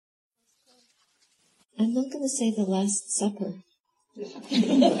I'm not going to say the Last Supper.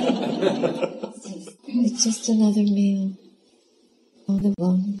 It's just another meal on the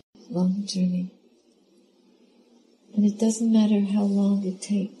long, long journey. And it doesn't matter how long it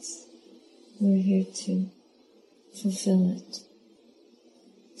takes. We're here to fulfill it.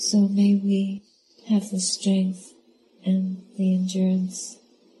 So may we have the strength and the endurance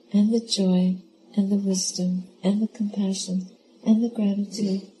and the joy and the wisdom and the compassion and the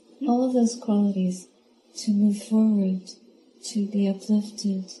gratitude, all of those qualities to move forward, to be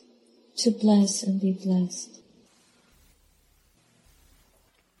uplifted, to bless and be blessed.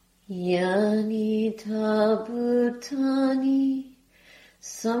 Yani tabutani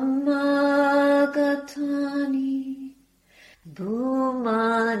samagatani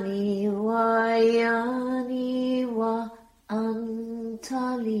bhumani vayani va antalike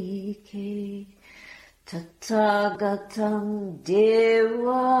tathagatam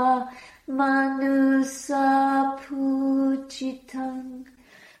deva manusa pujitam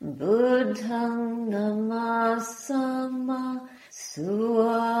buddhang namasama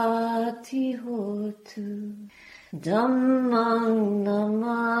Suati hotu Dhammang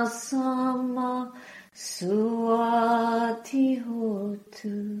namasama Suati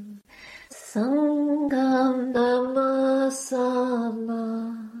hotu Sangham namasama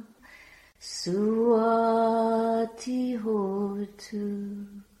Suati hotu